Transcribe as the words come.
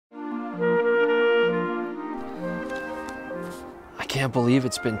can't believe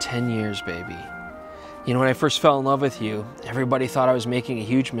it's been 10 years, baby. You know, when I first fell in love with you, everybody thought I was making a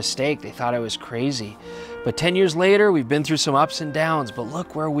huge mistake. They thought I was crazy. But 10 years later, we've been through some ups and downs, but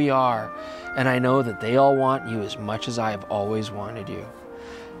look where we are. And I know that they all want you as much as I have always wanted you.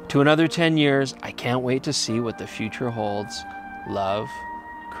 To another 10 years, I can't wait to see what the future holds. Love,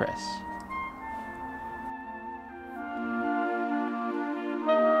 Chris.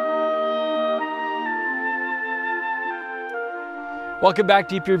 Welcome back,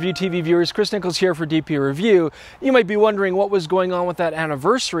 DPReview TV viewers. Chris Nichols here for DPReview. You might be wondering what was going on with that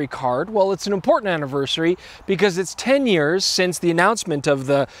anniversary card. Well, it's an important anniversary because it's 10 years since the announcement of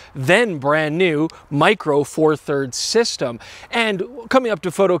the then brand new Micro Four Thirds system. And coming up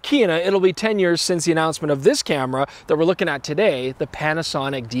to Photokina, it'll be 10 years since the announcement of this camera that we're looking at today, the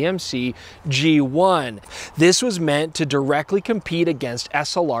Panasonic DMC G1. This was meant to directly compete against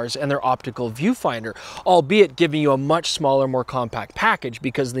SLRs and their optical viewfinder, albeit giving you a much smaller, more compact package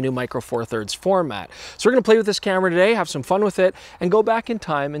because of the new Micro Four Thirds format. So we're going to play with this camera today, have some fun with it, and go back in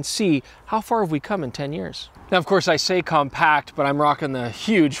time and see how far have we come in 10 years. Now, of course, I say compact, but I'm rocking the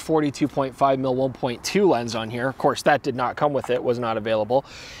huge 42.5mm 1.2 lens on here. Of course, that did not come with it, was not available.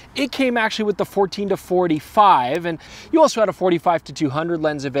 It came actually with the 14-45, and you also had a 45-200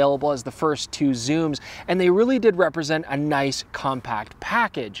 lens available as the first two zooms, and they really did represent a nice compact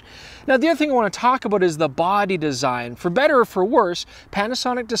package. Now, the other thing I want to talk about is the body design. For better or for worse,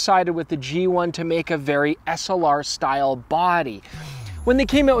 Panasonic decided with the G1 to make a very SLR style body. When they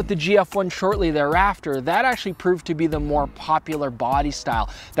came out with the GF1 shortly thereafter, that actually proved to be the more popular body style.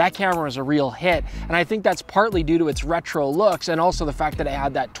 That camera was a real hit, and I think that's partly due to its retro looks and also the fact that it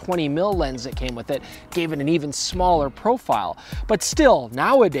had that 20mm lens that came with it, gave it an even smaller profile. But still,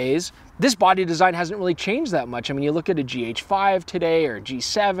 nowadays, this body design hasn't really changed that much. I mean, you look at a GH5 today, or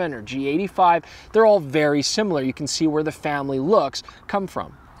G7, or G85, they're all very similar. You can see where the family looks come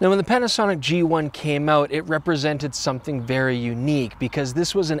from. Now, when the Panasonic G1 came out, it represented something very unique because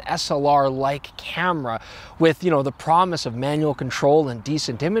this was an SLR-like camera with, you know, the promise of manual control and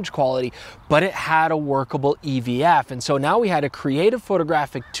decent image quality, but it had a workable EVF. And so now we had a creative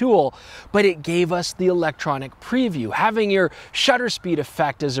photographic tool, but it gave us the electronic preview. Having your shutter speed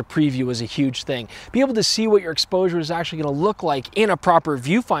effect as a preview was a huge thing. Be able to see what your exposure is actually going to look like in a proper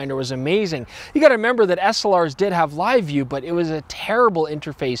viewfinder was amazing. You got to remember that SLRs did have live view, but it was a terrible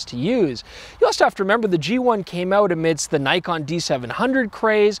interface to use. You also have to remember the G1 came out amidst the Nikon D700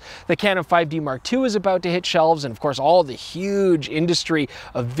 craze, the Canon 5D Mark II is about to hit shelves, and of course all the huge industry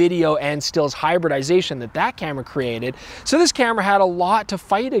of video and stills hybridization that camera created. So this camera had a lot to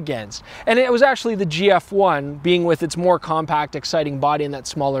fight against. And it was actually the GF1, being with its more compact, exciting body and that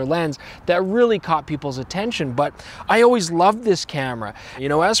smaller lens, that really caught people's attention. But I always loved this camera. You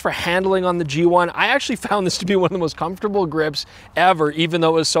know, as for handling on the G1, I actually found this to be one of the most comfortable grips ever, even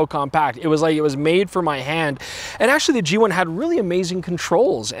though it was so compact. It was like it was made for my hand. And actually the G1 had really amazing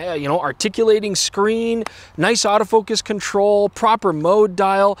controls, you know, articulating screen, nice autofocus control, proper mode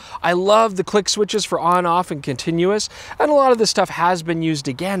dial. I love the click switches for on, off, and continuous. And a lot of this stuff has been used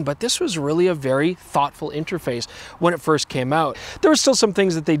again, but this was really a very thoughtful interface when it first came out. There were still some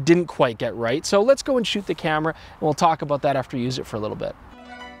things that they didn't quite get right. So let's go and shoot the camera, and we'll talk about that after you use it for a little bit.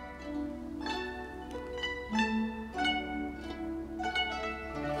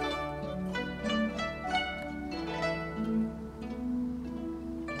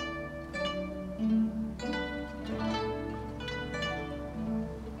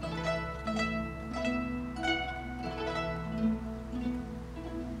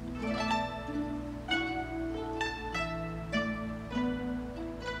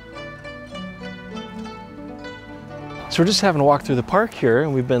 So we're just having a walk through the park here,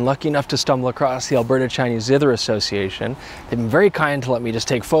 and we've been lucky enough to stumble across the Alberta Chinese Zither Association. They've been very kind to let me just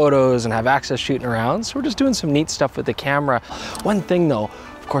take photos and have access shooting around, so we're just doing some neat stuff with the camera. One thing though,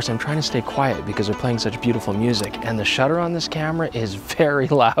 of course, I'm trying to stay quiet because they're playing such beautiful music, and the shutter on this camera is very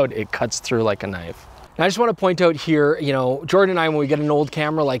loud. It cuts through like a knife. And I just want to point out here, you know, Jordan and I, when we get an old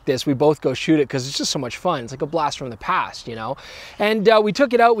camera like this, we both go shoot it because it's just so much fun. It's like a blast from the past, you know. And we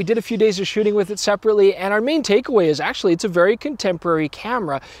took it out, we did a few days of shooting with it separately, and our main takeaway is actually it's a very contemporary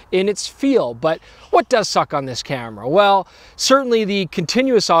camera in its feel. But what does suck on this camera? Well, certainly the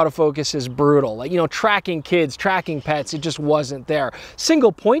continuous autofocus is brutal. Like, you know, tracking kids, tracking pets, it just wasn't there.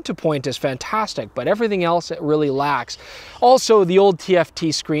 Single point-to-point is fantastic, but everything else it really lacks. Also, the old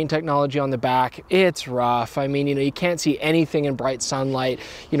TFT screen technology on the back, it's it's rough. I mean, you can't see anything in bright sunlight,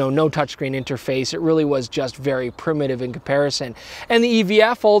 no touchscreen interface. It really was just very primitive in comparison. And the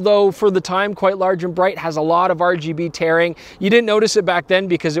EVF, although for the time quite large and bright, has a lot of RGB tearing. You didn't notice it back then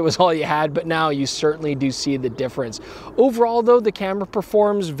because it was all you had, but now you certainly do see the difference. Overall though, the camera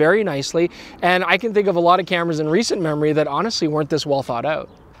performs very nicely, and I can think of a lot of cameras in recent memory that honestly weren't this well thought out.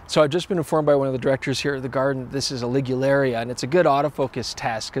 So I've just been informed by one of the directors here at the Garden this is a ligularia, and it's a good autofocus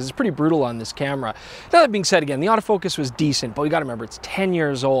test because it's pretty brutal on this camera. Now that being said, again, the autofocus was decent, but we got to remember it's 10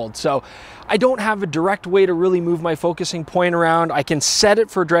 years old. So I don't have a direct way to really move my focusing point around. I can set it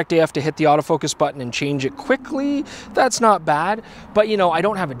for direct AF to hit the autofocus button and change it quickly. That's not bad, but I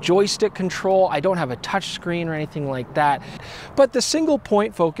don't have a joystick control. I don't have a touch screen or anything like that. But the single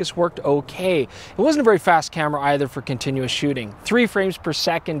point focus worked okay. It wasn't a very fast camera either for continuous shooting. 3 frames per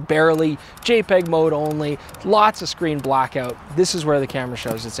second, barely, JPEG mode only, lots of screen blackout. This is where the camera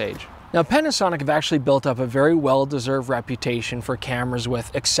shows its age. Now, Panasonic have actually built up a very well-deserved reputation for cameras with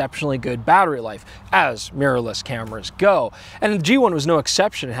exceptionally good battery life, as mirrorless cameras go. And the G1 was no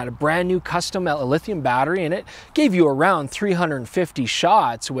exception. It had a brand new custom lithium battery, and it gave you around 350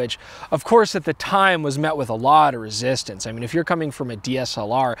 shots, which, of course, at the time was met with a lot of resistance. I mean, if you're coming from a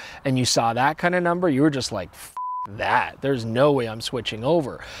DSLR and you saw that kind of number, you were just like, there's no way I'm switching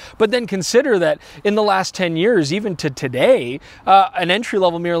over. But then consider that in the last 10 years, even to today, an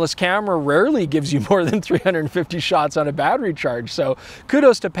entry-level mirrorless camera rarely gives you more than 350 shots on a battery charge. So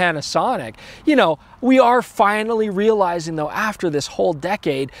kudos to Panasonic. We are finally realizing though, after this whole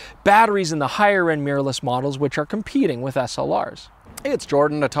decade, batteries in the higher end mirrorless models, which are competing with SLRs. Hey, it's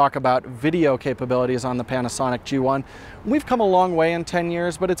Jordan to talk about video capabilities on the Panasonic G1. We've come a long way in 10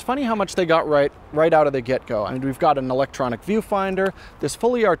 years, but it's funny how much they got right out of the get-go. I mean, we've got an electronic viewfinder, this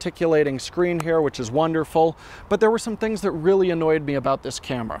fully articulating screen here, which is wonderful, but there were some things that really annoyed me about this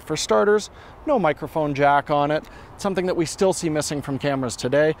camera. For starters, no microphone jack on it, something that we still see missing from cameras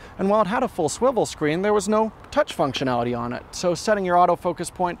today. And while it had a full swivel screen, there was no touch functionality on it. So setting your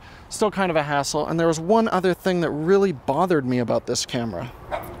autofocus point, still kind of a hassle. And there was one other thing that really bothered me about this camera.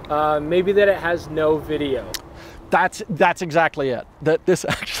 Maybe that it has no video. That's exactly it, that this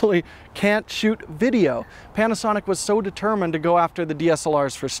actually can't shoot video. Panasonic was so determined to go after the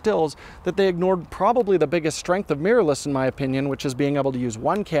DSLRs for stills that they ignored probably the biggest strength of mirrorless, in my opinion, which is being able to use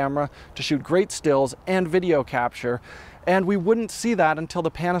one camera to shoot great stills and video capture. And we wouldn't see that until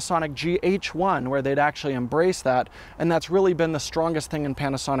the Panasonic G1, where they'd actually embrace that, and that's really been the strongest thing in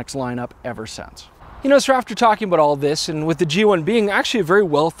Panasonic's lineup ever since. So after talking about all this, and with the G1 being actually a very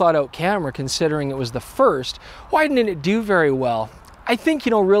well thought out camera considering it was the first, why didn't it do very well? I think,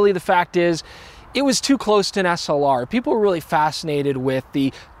 really the fact is, it was too close to an SLR. People were really fascinated with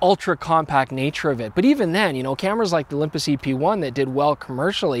the ultra compact nature of it. But even then, cameras like the Olympus EP1 that did well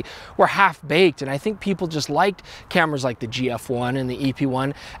commercially were half-baked. And I think people just liked cameras like the GF1 and the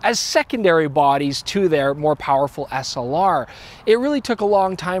EP1 as secondary bodies to their more powerful SLR. It really took a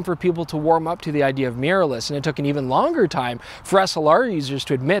long time for people to warm up to the idea of mirrorless, and it took an even longer time for SLR users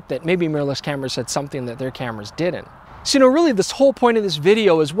to admit that maybe mirrorless cameras had something that their cameras didn't. So, really this whole point of this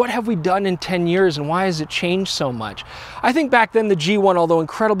video is what have we done in 10 years and why has it changed so much? I think back then the G1, although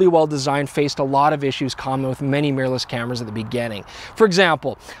incredibly well designed, faced a lot of issues common with many mirrorless cameras at the beginning. For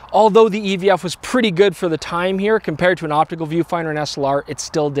example, although the EVF was pretty good for the time here compared to an optical viewfinder and SLR, it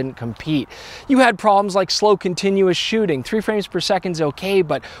still didn't compete. You had problems like slow continuous shooting. 3 frames per second is okay,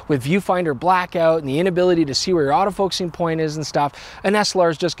 but with viewfinder blackout and the inability to see where your autofocusing point is and stuff, an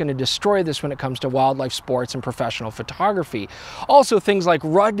SLR is just going to destroy this when it comes to wildlife, sports, and professional photography. Also things like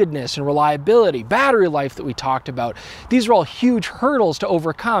ruggedness and reliability, battery life that we talked about. These are all huge hurdles to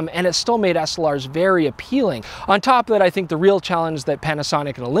overcome, and it still made SLRs very appealing. On top of that, I think the real challenge that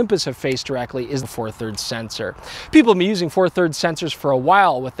Panasonic and Olympus have faced directly is the 4/3 sensor. People have been using 4/3 sensors for a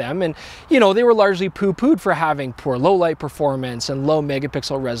while with them, and they were largely poo-pooed for having poor low light performance and low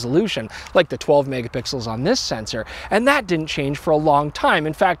megapixel resolution, like the 12 megapixels on this sensor, and that didn't change for a long time.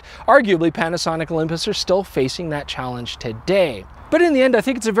 In fact, arguably Panasonic and Olympus are still facing that challenge today. But in the end, I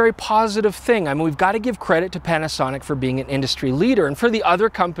think it's a very positive thing. I mean, we've got to give credit to Panasonic for being an industry leader, and for the other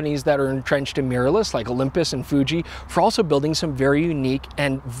companies that are entrenched in mirrorless, like Olympus and Fuji, for also building some very unique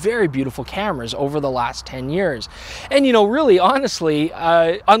and very beautiful cameras over the last 10 years. And really, honestly,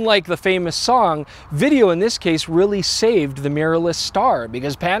 unlike the famous song, video in this case really saved the mirrorless star,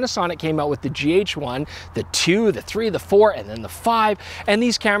 because Panasonic came out with the GH1, the 2, the 3, the 4, and then the 5, and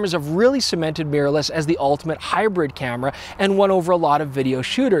these cameras have really cemented mirrorless as the ultimate hybrid camera and won over a lot of video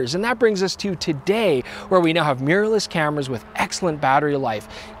shooters. And that brings us to today, where we now have mirrorless cameras with excellent battery life,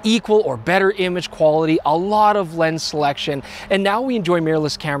 equal or better image quality, a lot of lens selection, and now we enjoy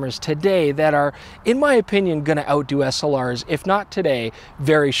mirrorless cameras today that are, in my opinion, going to outdo SLRs, if not today,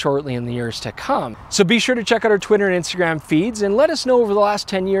 very shortly in the years to come. So be sure to check out our Twitter and Instagram feeds and let us know over the last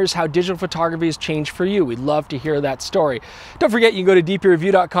 10 years how digital photography has changed for you. We'd love to hear that story. Don't forget, you can go to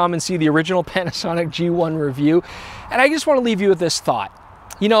DPReview.com and see the original Panasonic G1 review. And I just want to leave you with this thought.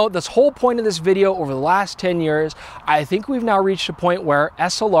 You know, this whole point of this video over the last 10 years, I think we've now reached a point where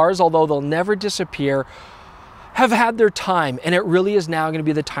SLRs, although they'll never disappear, have had their time, and it really is now going to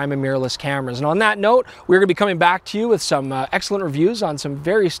be the time of mirrorless cameras. And on that note, we're going to be coming back to you with some excellent reviews on some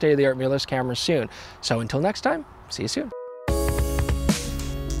very state-of-the-art mirrorless cameras soon. So until next time, see you soon.